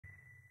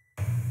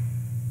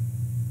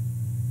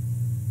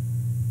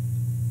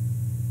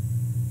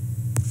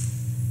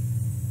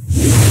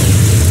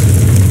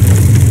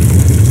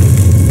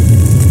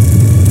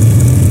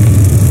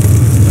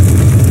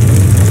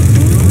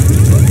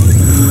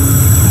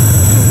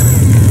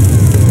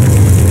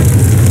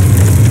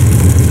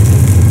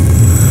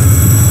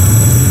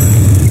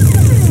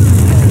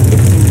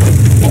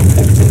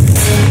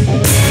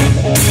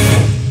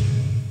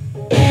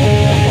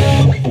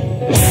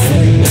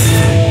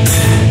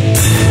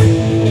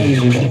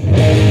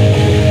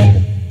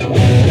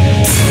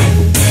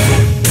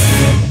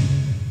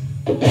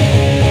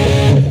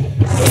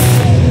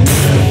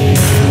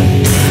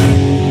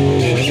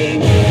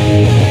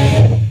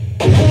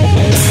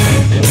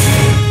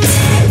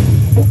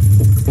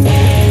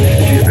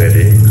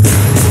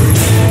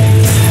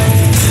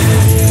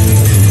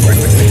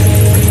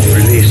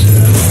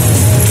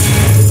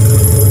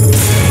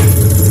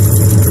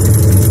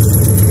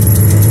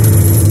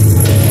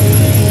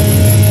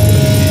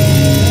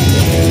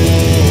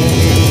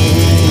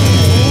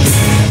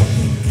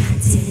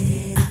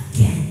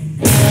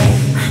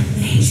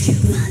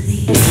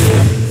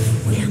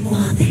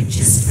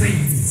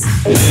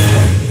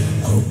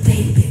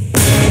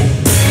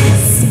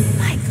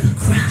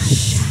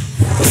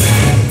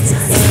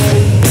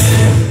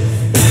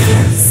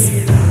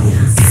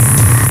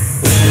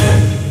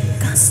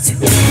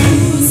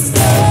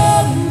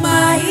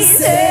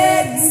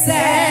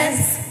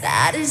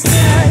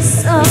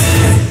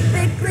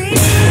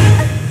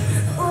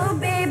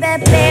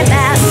baby,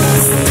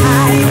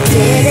 I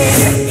did it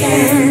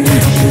again.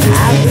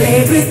 I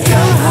played with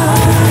your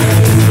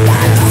heart,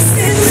 got lost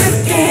in the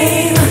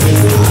game.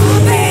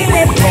 Oh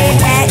baby,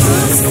 baby,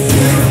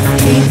 you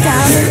deep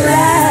down in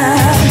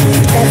love,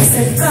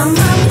 dancing from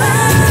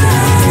above.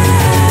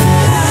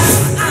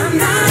 I'm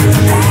not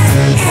that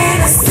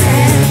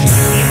innocent.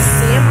 You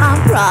see, my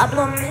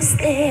problem is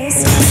this: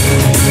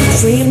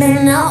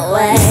 dreaming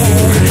away.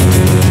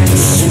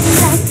 Shoot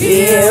like the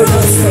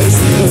arrows, face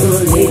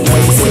you leave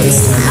my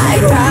face. I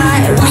ride.